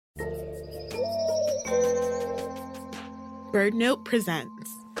BirdNote presents.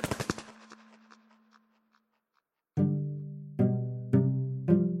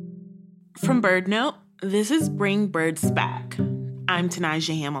 From BirdNote, this is Bring Birds Back. I'm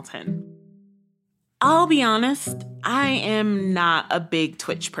Tanaja Hamilton. I'll be honest, I am not a big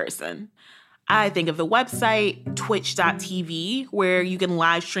Twitch person. I think of the website, twitch.tv, where you can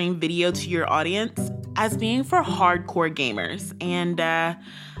live stream video to your audience, as being for hardcore gamers, and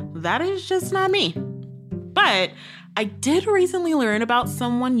that is just not me. But I did recently learn about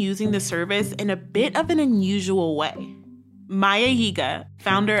someone using the service in a bit of an unusual way. Maya Higa,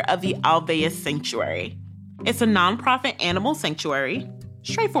 founder of the Alveus Sanctuary. It's a nonprofit animal sanctuary,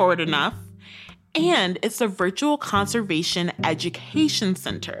 straightforward enough, and it's a virtual conservation education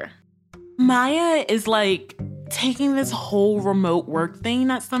center. Maya is like taking this whole remote work thing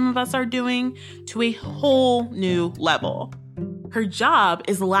that some of us are doing to a whole new level. Her job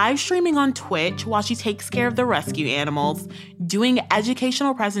is live streaming on Twitch while she takes care of the rescue animals, doing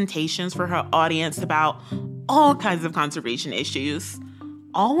educational presentations for her audience about all kinds of conservation issues,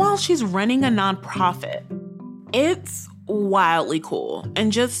 all while she's running a nonprofit. It's wildly cool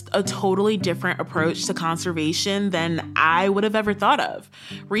and just a totally different approach to conservation than I would have ever thought of,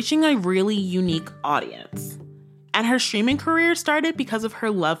 reaching a really unique audience. And her streaming career started because of her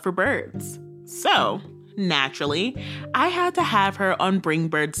love for birds. So, naturally, I had to have her on Bring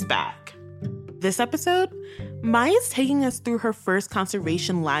Birds Back. This episode, Maya's taking us through her first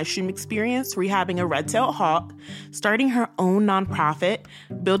conservation livestream experience rehabbing a red-tailed hawk, starting her own nonprofit,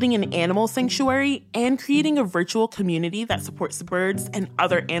 building an animal sanctuary, and creating a virtual community that supports birds and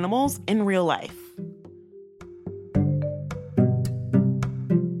other animals in real life.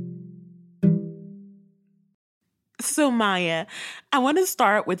 So Maya, I want to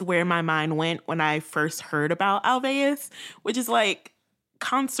start with where my mind went when I first heard about Alveus, which is like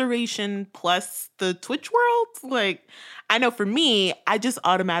conservation plus the Twitch world. Like, I know for me, I just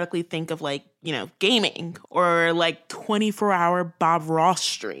automatically think of like, gaming or like 24-hour Bob Ross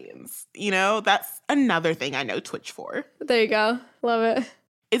streams. That's another thing I know Twitch for. There you go. Love it.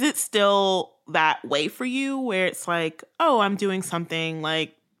 Is it still that way for you where it's like, oh, I'm doing something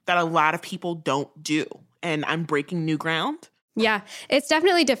like that a lot of people don't do and I'm breaking new ground? Yeah, it's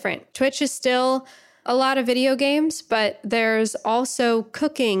definitely different. Twitch is still a lot of video games, but there's also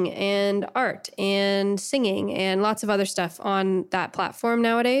cooking and art and singing and lots of other stuff on that platform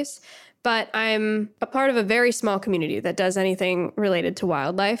nowadays. But I'm a part of a very small community that does anything related to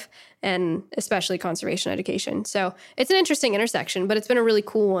wildlife and especially conservation education. So it's an interesting intersection, but it's been a really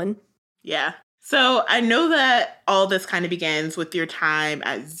cool one. Yeah. So I know that all this kind of begins with your time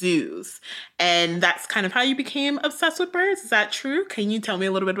at zoos, and that's kind of how you became obsessed with birds. Is that true? Can you tell me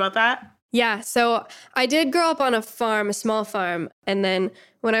a little bit about that? Yeah, so I did grow up on a farm, a small farm, and then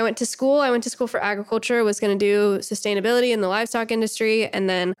when I went to school for agriculture, was going to do sustainability in the livestock industry, and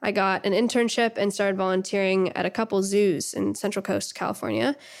then I got an internship and started volunteering at a couple zoos in Central Coast,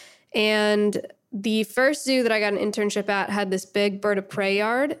 California. And the first zoo that I got an internship at had this big bird of prey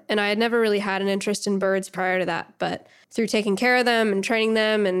yard, and I had never really had an interest in birds prior to that, but through taking care of them and training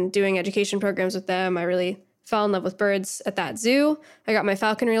them and doing education programs with them, I really fell in love with birds at that zoo. I got my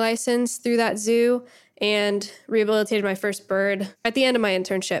falconry license through that zoo and rehabilitated my first bird at the end of my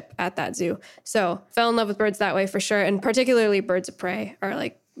internship at that zoo. So fell in love with birds that way for sure, and particularly birds of prey are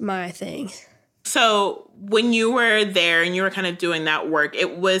like my thing. So when you were there and you were kind of doing that work,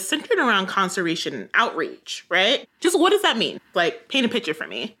 it was centered around conservation outreach, right? Just what does that mean? Like, paint a picture for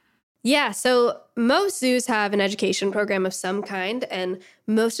me. Yeah, so most zoos have an education program of some kind, and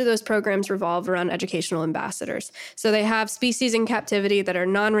most of those programs revolve around educational ambassadors. So they have species in captivity that are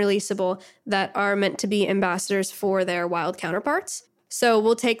non-releasable that are meant to be ambassadors for their wild counterparts. So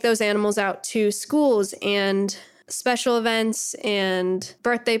we'll take those animals out to schools and special events and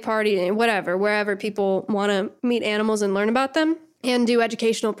birthday party and whatever, wherever people want to meet animals and learn about them, and do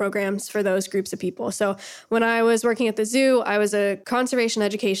educational programs for those groups of people. So when I was working at the zoo, I was a conservation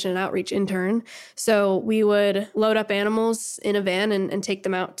education and outreach intern. So we would load up animals in a van and take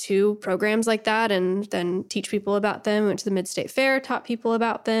them out to programs like that and then teach people about them. Went to the Mid-State Fair, taught people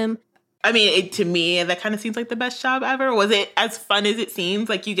about them. I mean, to me, that kind of seems like the best job ever. Was it as fun as it seems?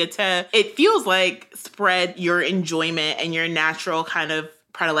 Like it feels like spread your enjoyment and your natural kind of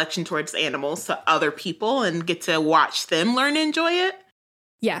predilection towards animals to other people and get to watch them learn and enjoy it?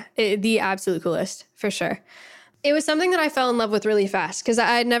 Yeah, the absolute coolest, for sure. It was something that I fell in love with really fast because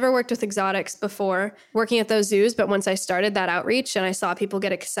I had never worked with exotics before working at those zoos. But once I started that outreach and I saw people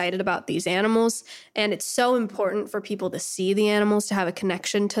get excited about these animals, and it's so important for people to see the animals, to have a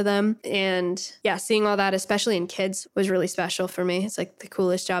connection to them. And yeah, seeing all that, especially in kids, was really special for me. It's like the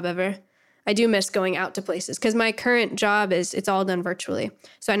coolest job ever. I do miss going out to places because my current job it's all done virtually.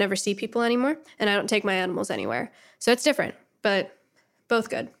 So I never see people anymore and I don't take my animals anywhere. So it's different, but both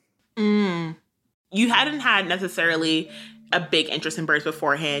good. You hadn't had necessarily a big interest in birds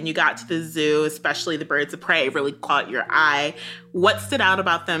beforehand. You got to the zoo, especially the birds of prey, really caught your eye. What stood out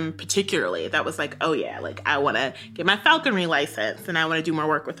about them particularly that was like, oh yeah, like I want to get my falconry license and I want to do more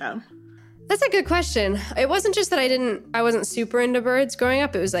work with them? That's a good question. It wasn't just that I wasn't super into birds growing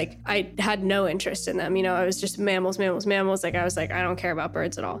up. It was like I had no interest in them. I was just mammals. Like I was like, I don't care about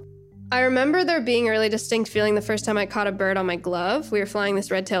birds at all. I remember there being a really distinct feeling the first time I caught a bird on my glove. We were flying this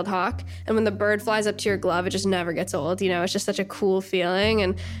red-tailed hawk, and when the bird flies up to your glove, it just never gets old. It's just such a cool feeling,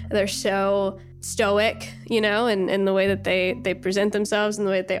 and they're so stoic, and the way that they present themselves and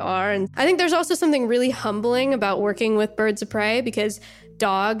the way that they are. And I think there's also something really humbling about working with birds of prey because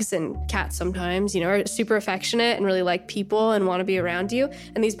dogs and cats sometimes, are super affectionate and really like people and want to be around you.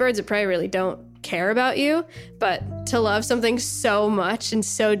 And these birds of prey really don't care about you, but to love something so much and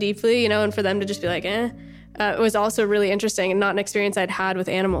so deeply, and for them to just be like, it was also really interesting and not an experience I'd had with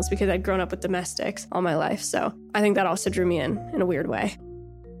animals because I'd grown up with domestics all my life. So I think that also drew me in a weird way.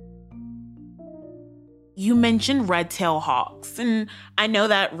 You mentioned red-tailed hawks, and I know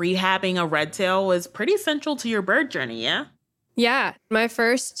that rehabbing a red-tail was pretty central to your bird journey, yeah? Yeah, my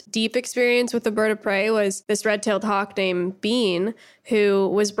first deep experience with a bird of prey was this red-tailed hawk named Bean, who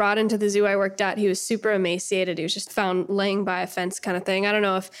was brought into the zoo I worked at. He was super emaciated. He was just found laying by a fence kind of thing. I don't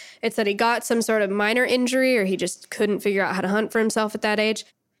know if it's that he got some sort of minor injury or he just couldn't figure out how to hunt for himself at that age.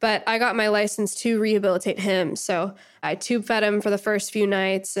 But I got my license to rehabilitate him. So I tube fed him for the first few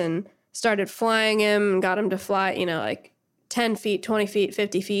nights and started flying him and got him to fly, like 10 feet, 20 feet,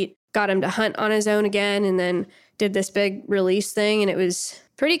 50 feet. Got him to hunt on his own again and then did this big release thing. And it was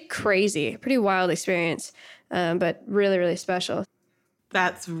pretty crazy, pretty wild experience, but really, really special.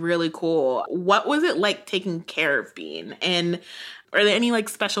 That's really cool. What was it like taking care of Bean? And are there any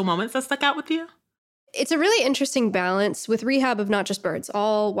special moments that stuck out with you? It's a really interesting balance with rehab of not just birds,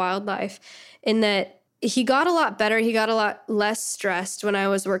 all wildlife, in that he got a lot better. He got a lot less stressed when I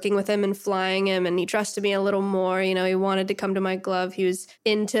was working with him and flying him, and he trusted me a little more. He wanted to come to my glove. He was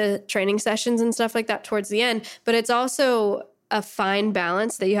into training sessions and stuff like that towards the end. But it's also a fine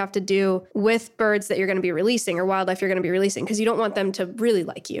balance that you have to do with birds that you're going to be releasing or wildlife you're going to be releasing, because you don't want them to really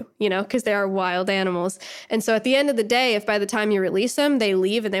like you, because they are wild animals. And so at the end of the day, if by the time you release them, they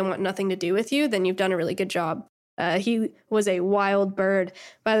leave and they want nothing to do with you, then you've done a really good job. He was a wild bird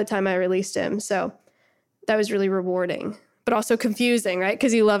by the time I released him. So that was really rewarding, but also confusing, right?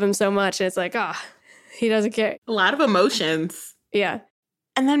 Because you love him so much and it's like, he doesn't care. A lot of emotions. Yeah.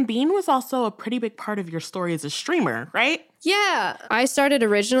 And then Bean was also a pretty big part of your story as a streamer, right? Yeah. I started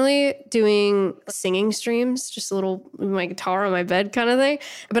originally doing singing streams, just a little, my guitar on my bed kind of thing.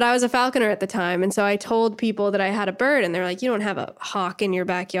 But I was a falconer at the time. And so I told people that I had a bird and they're like, you don't have a hawk in your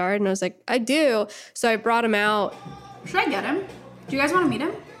backyard. And I was like, I do. So I brought him out. Should I get him? Do you guys want to meet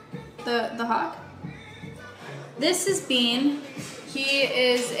him? The hawk? This is Bean. He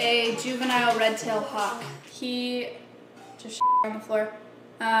is a juvenile red-tailed hawk. He just on the floor.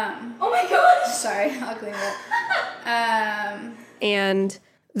 Oh my gosh! Sorry, I'll clean it up. And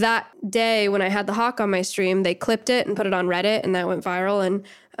that day when I had the hawk on my stream, they clipped it and put it on Reddit, and that went viral. And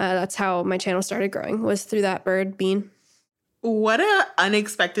that's how my channel started growing, was through that bird, Bean. What a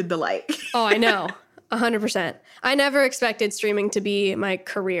unexpected delight. Oh, I know. 100%. I never expected streaming to be my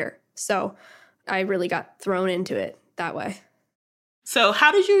career. So I really got thrown into it that way. So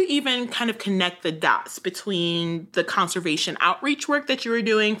how did you even kind of connect the dots between the conservation outreach work that you were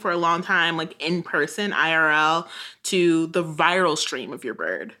doing for a long time, like in person, IRL, to the viral stream of your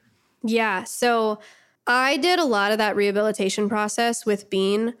bird? Yeah, so I did a lot of that rehabilitation process with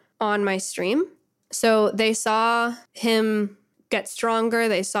Bean on my stream. So they saw him get stronger.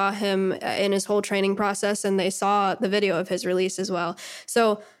 They saw him in his whole training process, and they saw the video of his release as well.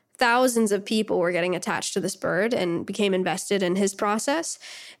 So thousands of people were getting attached to this bird and became invested in his process.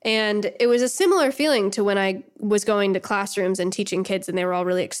 And it was a similar feeling to when I was going to classrooms and teaching kids, and they were all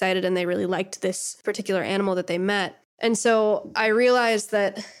really excited and they really liked this particular animal that they met. And so I realized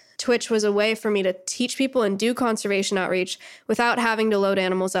that Twitch was a way for me to teach people and do conservation outreach without having to load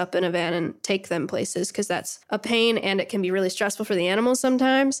animals up in a van and take them places, because that's a pain and it can be really stressful for the animals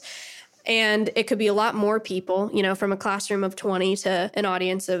sometimes. And it could be a lot more people, from a classroom of 20 to an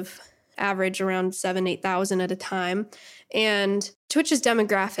audience of average around 7,000, 8,000 at a time. And Twitch's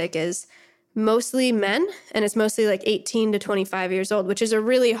demographic is mostly men, and it's mostly like 18 to 25 years old, which is a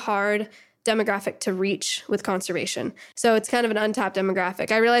really hard demographic to reach with conservation. So it's kind of an untapped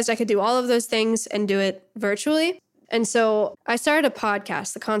demographic. I realized I could do all of those things and do it virtually. And so I started a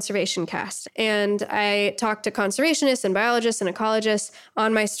podcast, the Conservation Cast, and I talked to conservationists and biologists and ecologists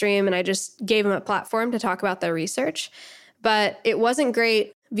on my stream, and I just gave them a platform to talk about their research. But it wasn't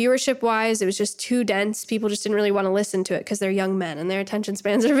great viewership-wise. It was just too dense. People just didn't really want to listen to it because they're young men and their attention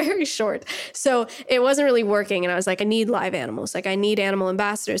spans are very short. So it wasn't really working. And I was like, I need live animals. Like, I need animal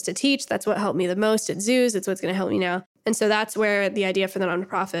ambassadors to teach. That's what helped me the most at zoos. It's what's going to help me now. And so that's where the idea for the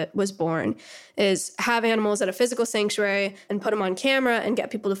nonprofit was born, is have animals at a physical sanctuary and put them on camera and get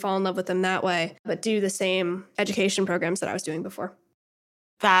people to fall in love with them that way, but do the same education programs that I was doing before.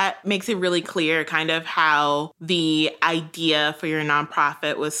 That makes it really clear kind of how the idea for your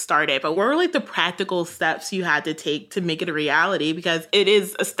nonprofit was started. But what were like the practical steps you had to take to make it a reality? Because it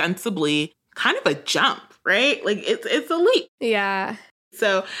is ostensibly kind of a jump, right? Like it's a leap. Yeah.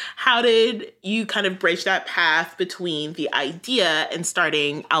 So how did you kind of bridge that path between the idea and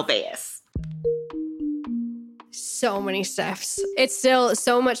starting Alveus? So many steps. It's still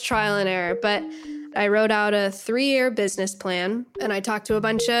so much trial and error, but I wrote out a 3-year business plan, and I talked to a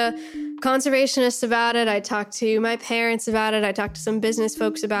bunch of conservationists about it. I talked to my parents about it. I talked to some business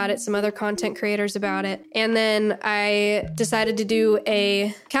folks about it, some other content creators about it. And then I decided to do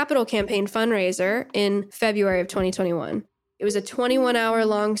a capital campaign fundraiser in February of 2021. It was a 21-hour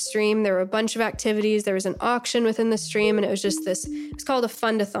long stream. There were a bunch of activities. There was an auction within the stream, and it was just this, it was called a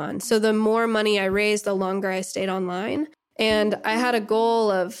fundathon. So the more money I raised, the longer I stayed online. And I had a goal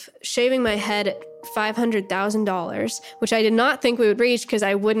of shaving my head at $500,000, which I did not think we would reach because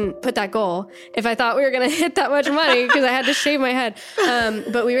I wouldn't put that goal if I thought we were going to hit that much money because I had to shave my head.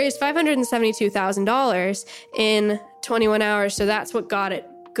 But we raised $572,000 in 21 hours. So that's what got it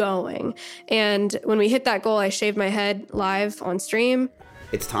going. And when we hit that goal, I shaved my head live on stream.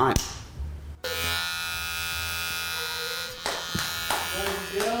 It's time.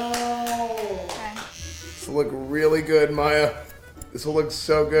 This will look really good, Maya. This will look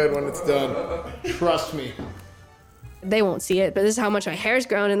so good when it's done. Trust me. They won't see it, but this is how much my hair's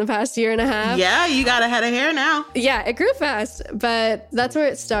grown in the past year and a half. Yeah, you got a head of hair now. Yeah, it grew fast, but that's where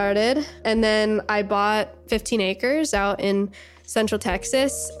it started. And then I bought 15 acres out in Central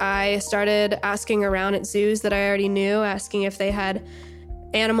Texas. I started asking around at zoos that I already knew, asking if they had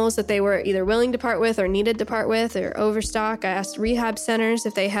animals that they were either willing to part with or needed to part with or overstock. I asked rehab centers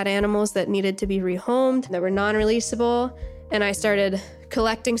if they had animals that needed to be rehomed, that were non-releasable. And I started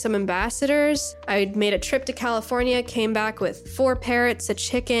collecting some ambassadors. I made a trip to California, came back with 4 parrots, a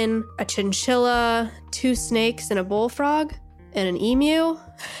chicken, a chinchilla, 2 snakes, and a bullfrog, and an emu,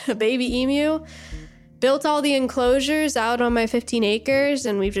 a baby emu. Built all the enclosures out on my 15 acres,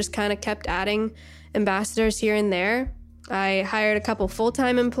 and we've just kind of kept adding ambassadors here and there. I hired a couple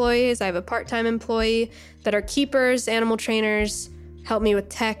full-time employees. I have a part-time employee that are keepers, animal trainers, help me with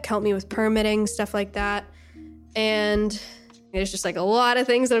tech, help me with permitting, stuff like that. And there's just like a lot of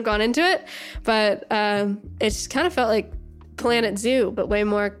things that have gone into it, but it's kind of felt like Planet Zoo, but way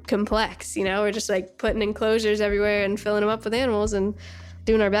more complex. You know, we're just like putting enclosures everywhere and filling them up with animals and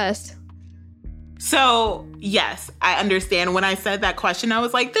doing our best. So, yes, I understand. When I said that question, I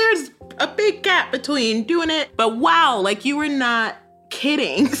was like, there's a big gap between doing it. But wow, like you were not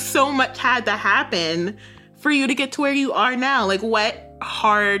kidding. So much had to happen for you to get to where you are now. Like what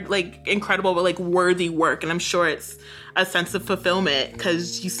hard, like incredible, but like worthy work. And I'm sure it's a sense of fulfillment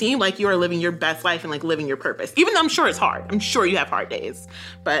because you seem like you are living your best life and like living your purpose. Even though I'm sure it's hard. I'm sure you have hard days,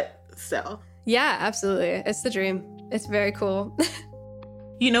 but still. Yeah, absolutely. It's the dream. It's very cool.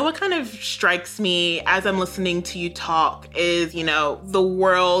 You know what kind of strikes me as I'm listening to you talk is, you know, the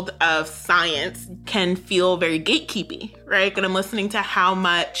world of science can feel very gatekeepy, right? And I'm listening to how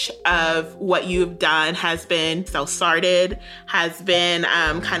much of what you've done has been self-started, has been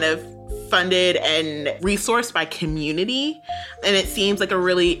kind of funded and resourced by community. And it seems like a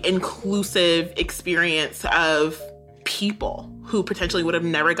really inclusive experience of people who potentially would have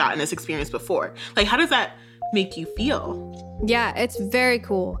never gotten this experience before. Like, how does that make you feel? Yeah, it's very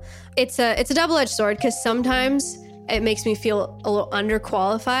cool. It's a double-edged sword because sometimes it makes me feel a little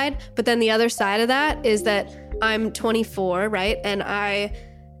underqualified. But then the other side of that is that I'm 24, right? And I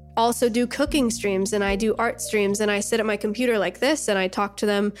also do cooking streams and I do art streams and I sit at my computer like this and I talk to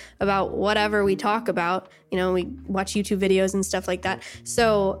them about whatever we talk about. You know, we watch YouTube videos and stuff like that.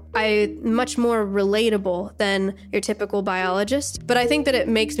 So I'm much more relatable than your typical biologist. But I think that it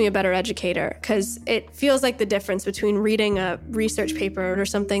makes me a better educator because it feels like the difference between reading a research paper or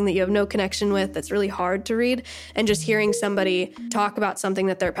something that you have no connection with that's really hard to read and just hearing somebody talk about something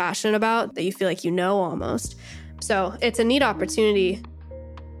that they're passionate about that you feel like you know almost. So it's a neat opportunity.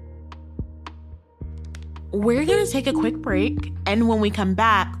 We're going to take a quick break, and when we come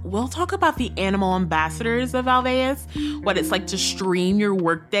back, we'll talk about the animal ambassadors of Alveus, what it's like to stream your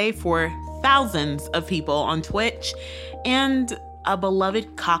workday for thousands of people on Twitch, and a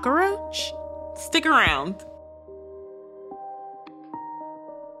beloved cockroach. Stick around.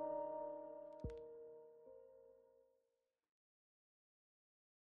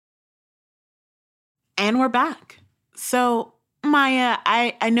 And we're back. So, Maya,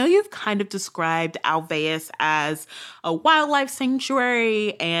 I know you've kind of described Alveus as a wildlife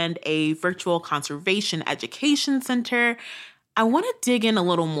sanctuary and a virtual conservation education center. I want to dig in a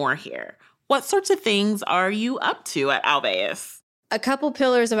little more here. What sorts of things are you up to at Alveus? A couple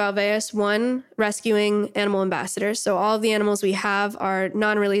pillars of Alveus. One, rescuing animal ambassadors. So all of the animals we have are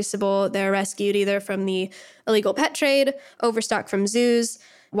non-releasable. They're rescued either from the illegal pet trade, overstock from zoos,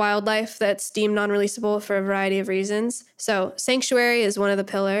 wildlife that's deemed non-releasable for a variety of reasons. So sanctuary is one of the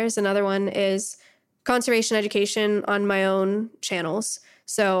pillars. Another one is conservation education on my own channels.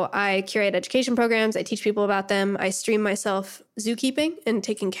 So I curate education programs. I teach people about them. I stream myself zookeeping and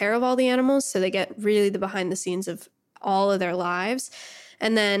taking care of all the animals so they get really the behind the scenes of all of their lives.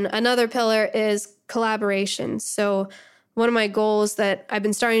 And then another pillar is collaboration. So one of my goals that I've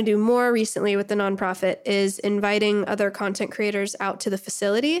been starting to do more recently with the nonprofit is inviting other content creators out to the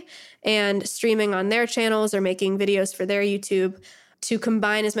facility and streaming on their channels or making videos for their YouTube to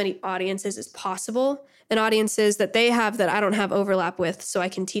combine as many audiences as possible and audiences that they have that I don't have overlap with so I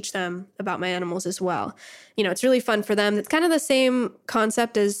can teach them about my animals as well. You know, it's really fun for them. It's kind of the same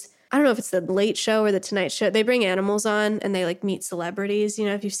concept as, I don't know if it's the Late Show or the Tonight Show. They bring animals on and they like meet celebrities, you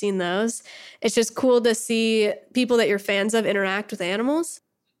know, if you've seen those. It's just cool to see people that you're fans of interact with animals.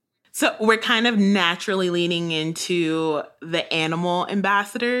 So we're kind of naturally leaning into the animal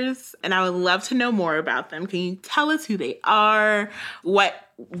ambassadors, and I would love to know more about them. Can you tell us who they are, what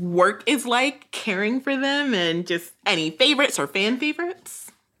work is like caring for them, and just any favorites or fan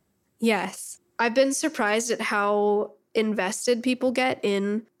favorites? Yes. I've been surprised at how invested people get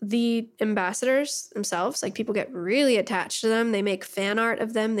in the ambassadors themselves. Like, people get really attached to them. They make fan art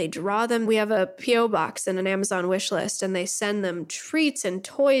of them. They draw them. We have a P.O. box and an Amazon wish list, and they send them treats and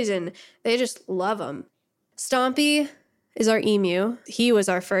toys, and they just love them. Stompy is our emu. He was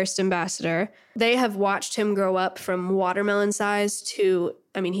our first ambassador. They have watched him grow up from watermelon size to,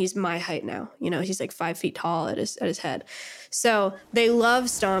 I mean, he's my height now. You know, he's like 5 feet tall at his head. So they love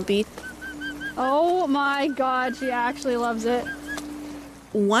Stompy. Oh my God, she actually loves it.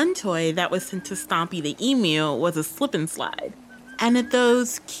 One toy that was sent to Stompy the emu was a slip and slide. And if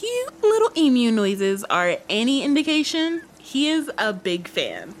those cute little emu noises are any indication, he is a big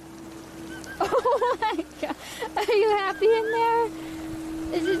fan. Oh my God. Are you happy in there?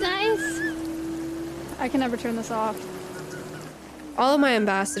 Is it nice? I can never turn this off. All of my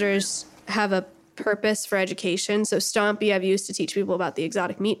ambassadors have a purpose for education. So Stompy I've used to teach people about the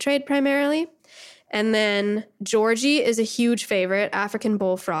exotic meat trade primarily. And then Georgie is a huge favorite, African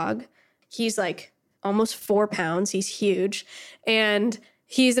bullfrog. He's like almost 4 pounds. He's huge. And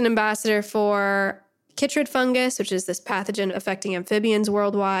he's an ambassador for chytrid fungus, which is this pathogen affecting amphibians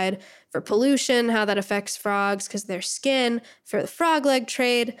worldwide, for pollution, how that affects frogs because of their skin, for the frog leg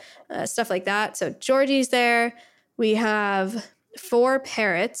trade, stuff like that. So Georgie's there. We have 4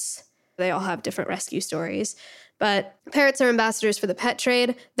 parrots. They all have different rescue stories. But parrots are ambassadors for the pet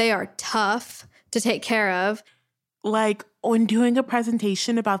trade. They are tough to take care of. Like, when doing a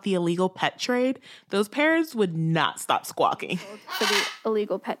presentation about the illegal pet trade, those parrots would not stop squawking. For the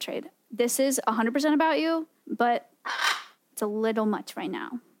illegal pet trade. This is 100% about you, but it's a little much right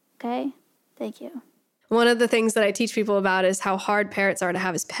now. Okay? Thank you. One of the things that I teach people about is how hard parrots are to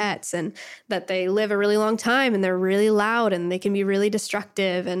have as pets, and that they live a really long time and they're really loud and they can be really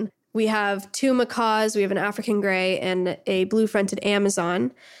destructive. And we have 2 macaws. We have an African gray and a blue-fronted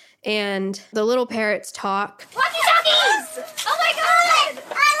Amazon. And the little parrots talk. Walkie-talkies! Oh my God!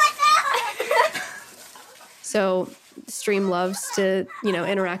 I like that! So the stream loves to, you know,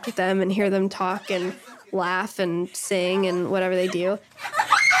 interact with them and hear them talk and laugh and sing and whatever they do.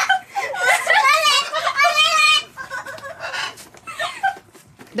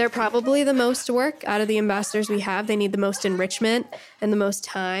 They're probably the most work out of the ambassadors we have. They need the most enrichment and the most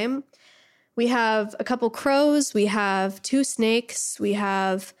time. We have a couple crows. We have 2 snakes. We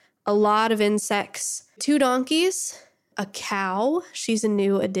have a lot of insects. 2 donkeys. A cow. She's a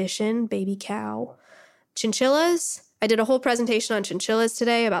new addition, baby cow. Chinchillas. I did a whole presentation on chinchillas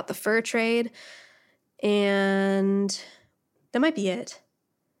today about the fur trade. And that might be it.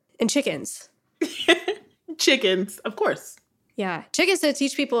 And chickens. Chickens, of course. Yeah. Chickens to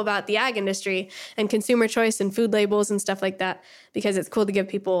teach people about the ag industry and consumer choice and food labels and stuff like that, because it's cool to give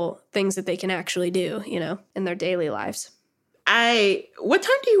people things that they can actually do, in their daily lives. What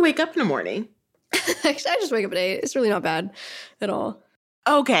time do you wake up in the morning? Actually, I just wake up at 8. It's really not bad at all.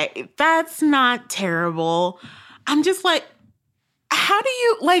 Okay, that's not terrible. I'm just like, how do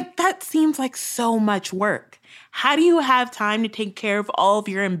you, that seems like so much work. How do you have time to take care of all of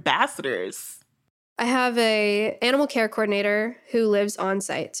your ambassadors? I have a animal care coordinator who lives on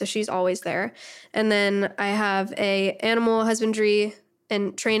site, so she's always there. And then I have a animal husbandry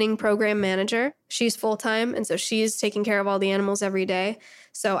and training program manager. She's full-time, and so she's taking care of all the animals every day.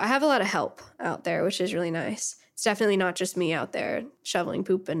 So I have a lot of help out there, which is really nice. It's definitely not just me out there shoveling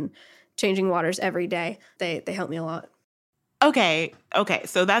poop and changing waters every day. They help me a lot. Okay,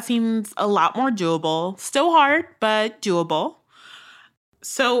 so that seems a lot more doable. Still hard, but doable.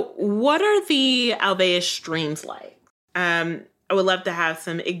 So what are the Alveus streams like? I would love to have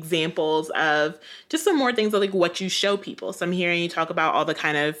some examples of just some more things of like what you show people. So I'm hearing you talk about all the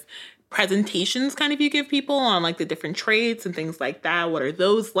kind of presentations kind of you give people on like the different traits and things like that. What are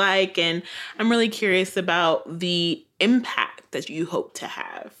those like? And I'm really curious about the impact that you hope to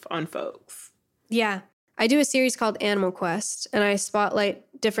have on folks. Yeah. I do a series called Animal Quest, and I spotlight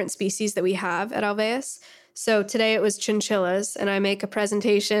different species that we have at Alveus. So today it was chinchillas, and I make a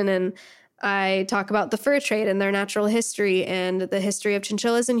presentation and I talk about the fur trade and their natural history and the history of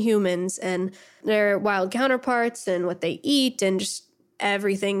chinchillas and humans and their wild counterparts and what they eat and just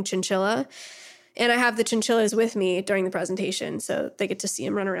everything chinchilla. And I have the chinchillas with me during the presentation, so they get to see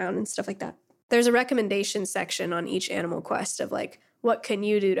them run around and stuff like that. There's a recommendation section on each Animal Quest of like, what can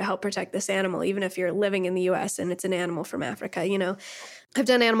you do to help protect this animal, even if you're living in the U.S. and it's an animal from Africa, I've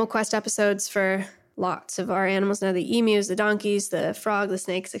done Animal Quest episodes for lots of our animals now, the emus, the donkeys, the frog, the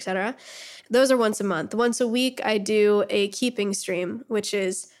snakes, etc. Those are once a month. Once a week, I do a keeping stream, which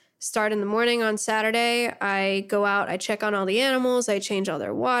is start in the morning on Saturday. I go out, I check on all the animals, I change all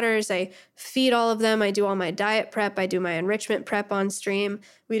their waters, I feed all of them, I do all my diet prep, I do my enrichment prep on stream.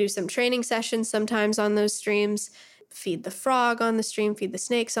 We do some training sessions sometimes on those streams, feed the frog on the stream, feed the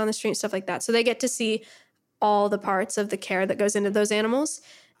snakes on the stream, stuff like that. So they get to see all the parts of the care that goes into those animals.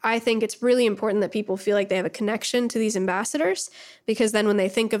 I think it's really important that people feel like they have a connection to these ambassadors, because then when they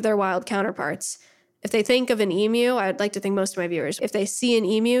think of their wild counterparts, if they think of an emu, I'd like to think most of my viewers, if they see an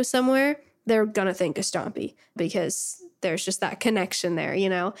emu somewhere, they're going to think of Stompy, because there's just that connection there,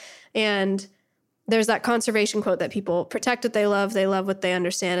 And there's that conservation quote that people protect what they love what they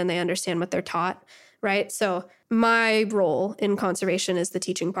understand, and they understand what they're taught, right? So my role in conservation is the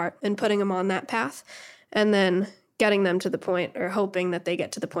teaching part and putting them on that path, and then getting them to the point, or hoping that they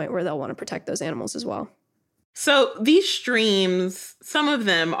get to the point where they'll want to protect those animals as well. So these streams, some of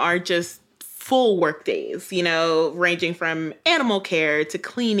them are just full work days, ranging from animal care to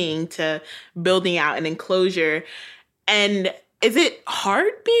cleaning to building out an enclosure. And is it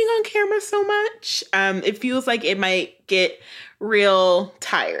hard being on camera so much? It feels like it might get real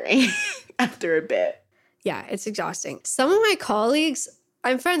tiring after a bit. Yeah, it's exhausting. Some of my colleagues,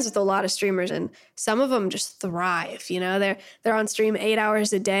 I'm friends with a lot of streamers, and some of them just thrive. They're on stream 8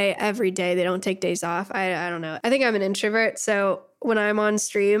 hours a day, every day. They don't take days off. I don't know. I think I'm an introvert, so when I'm on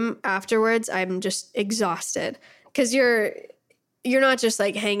stream afterwards, I'm just exhausted, because you're not just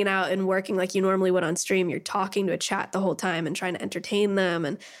like hanging out and working like you normally would on stream. You're talking to a chat the whole time and trying to entertain them,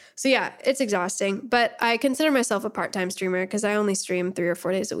 and so yeah, it's exhausting. But I consider myself a part-time streamer because I only stream 3 or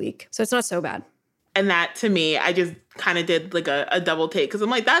 4 days a week, so it's not so bad. And that, to me, I just kind of did like a double take, because I'm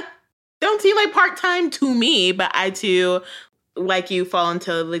like, that don't seem like part-time to me, but I too, like you, fall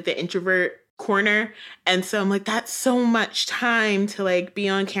into like the introvert corner. And so I'm like, that's so much time to like be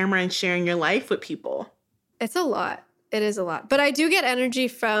on camera and sharing your life with people. It's a lot. It is a lot. But I do get energy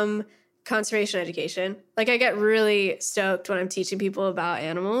from conservation education. Like, I get really stoked when I'm teaching people about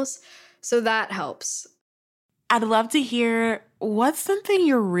animals. So that helps. I'd love to hear, what's something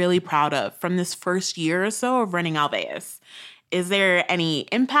you're really proud of from this first year or so of running Alveus? Is there any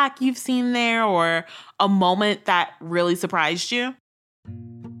impact you've seen there, or a moment that really surprised you?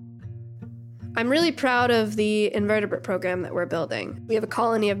 I'm really proud of the invertebrate program that we're building. We have a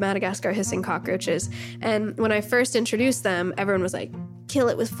colony of Madagascar hissing cockroaches, and when I first introduced them, everyone was like, kill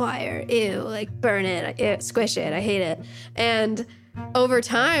it with fire, ew, like burn it, squish it, I hate it. And over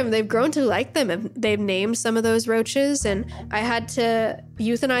time, they've grown to like them. They've named some of those roaches, and I had to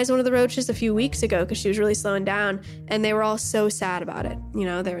euthanize one of the roaches a few weeks ago because she was really slowing down, and they were all so sad about it. You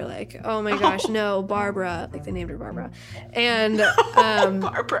know, they were like, oh my gosh, no, Barbara. Like, they named her Barbara. And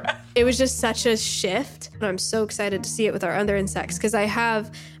Barbara. it was just such a shift. And I'm so excited to see it with our other insects because I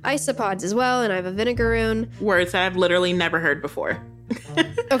have isopods as well, and I have a vinegaroon. Words that I've literally never heard before.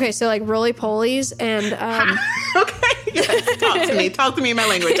 Okay, so like roly-polies and... Okay, yes, talk to me in my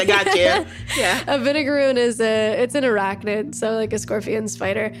language. I got you. Yeah. A vinegaroon it's an arachnid, so like a scorpion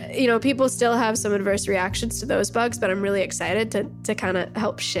spider. You know, people still have some adverse reactions to those bugs, but I'm really excited to kind of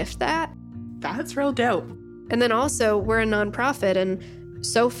help shift that. That's real dope. And then also, we're a nonprofit, and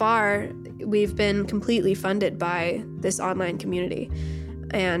so far, we've been completely funded by this online community.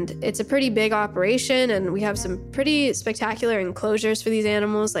 And it's a pretty big operation, and we have some pretty spectacular enclosures for these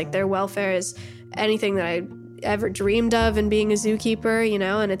animals. Like, their welfare is anything that I ever dreamed of in being a zookeeper, you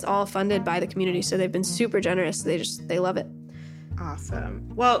know, and it's all funded by the community. So they've been super generous. They love it. Awesome.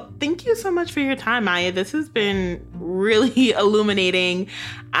 Well, thank you so much for your time, Maya. This has been really illuminating.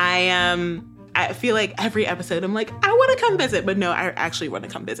 I feel like every episode I'm like, I want to come visit, but no, I actually want to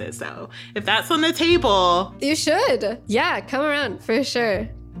come visit. So if that's on the table, you should. Yeah, come around for sure.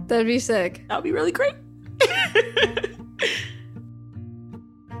 That'd be sick. That'd be really great.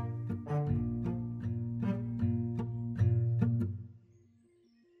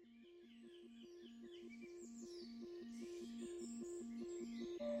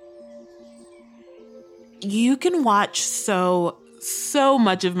 You can watch so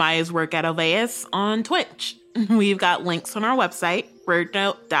much of Maya's work at Alveus on Twitch. We've got links on our website,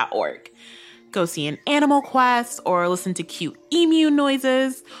 birdnote.org. Go see an animal quest, or listen to cute emu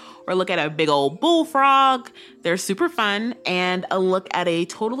noises, or look at a big old bullfrog. They're super fun, and a look at a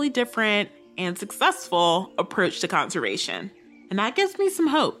totally different and successful approach to conservation. And that gives me some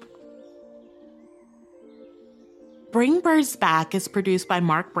hope. Bring Birds Back is produced by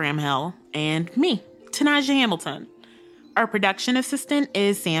Mark Bramhill and me, Tanaja Hamilton. Our production assistant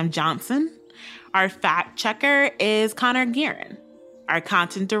is Sam Johnson. Our fact checker is Connor Guerin. Our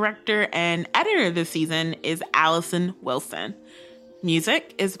content director and editor this season is Allison Wilson.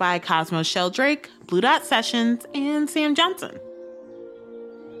 Music is by Cosmo Sheldrake, Blue Dot Sessions, and Sam Johnson.